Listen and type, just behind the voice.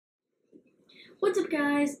What's up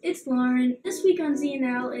guys, it's Lauren. This week on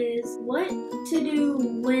ZNL is what to do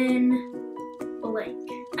when blank.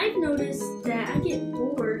 I've noticed that I get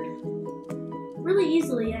bored really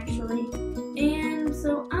easily actually. And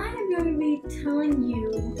so I'm going to be telling you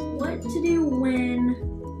what to do when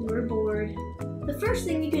you're bored. The first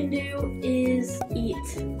thing you can do is eat.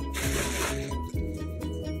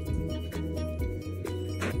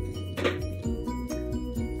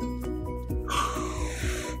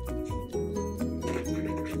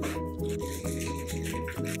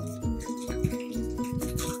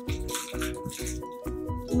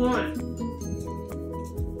 One.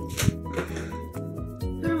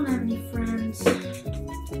 I don't have any friends.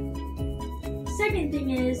 Second thing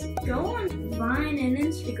is go on Vine and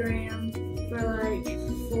Instagram for like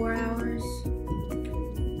 4 hours.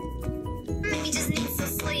 He just needs to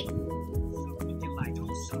sleep.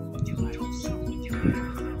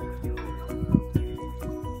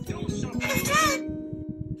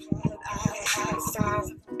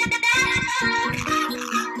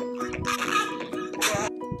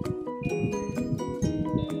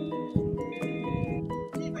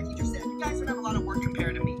 Work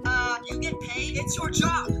compared to me. You get paid? It's your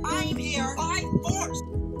job. I'm here by force.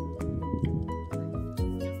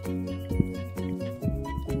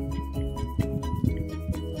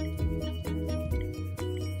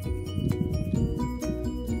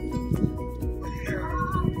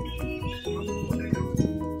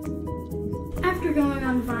 After going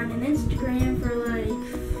on Vine and Instagram for like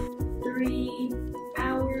 3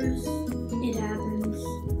 hours, it happens.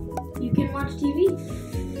 You can watch TV.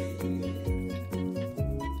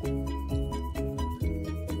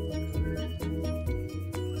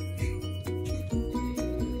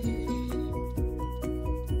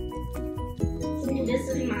 This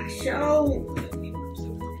is my show.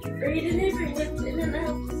 Reading everyone's in and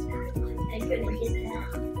out. I couldn't get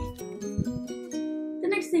that. The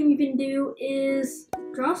next thing you can do is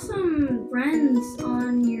draw some friends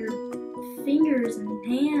on your fingers and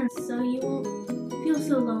hands so you won't feel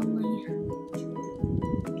so lonely.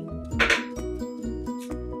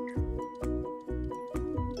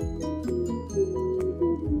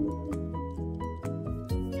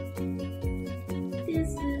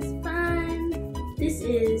 This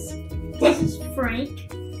is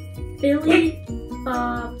Frank, Billy,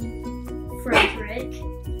 Bob, Frederick,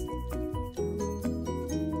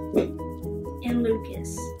 and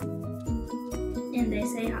Lucas. And they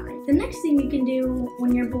say hi. The next thing you can do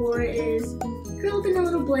when you're bored is curl up in a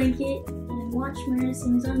little blanket and watch Mara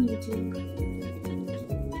Sings on YouTube.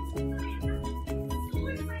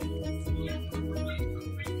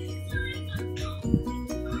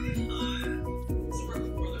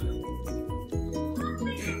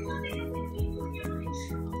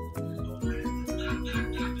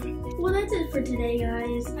 Well, that's it for today,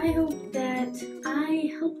 guys. I hope that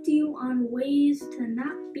I helped you on ways to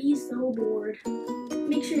not be so bored.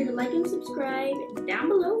 Make sure to like and subscribe down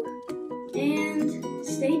below. And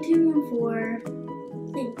stay tuned for,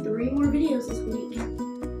 I think, 3 more videos this week.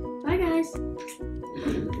 Bye, guys.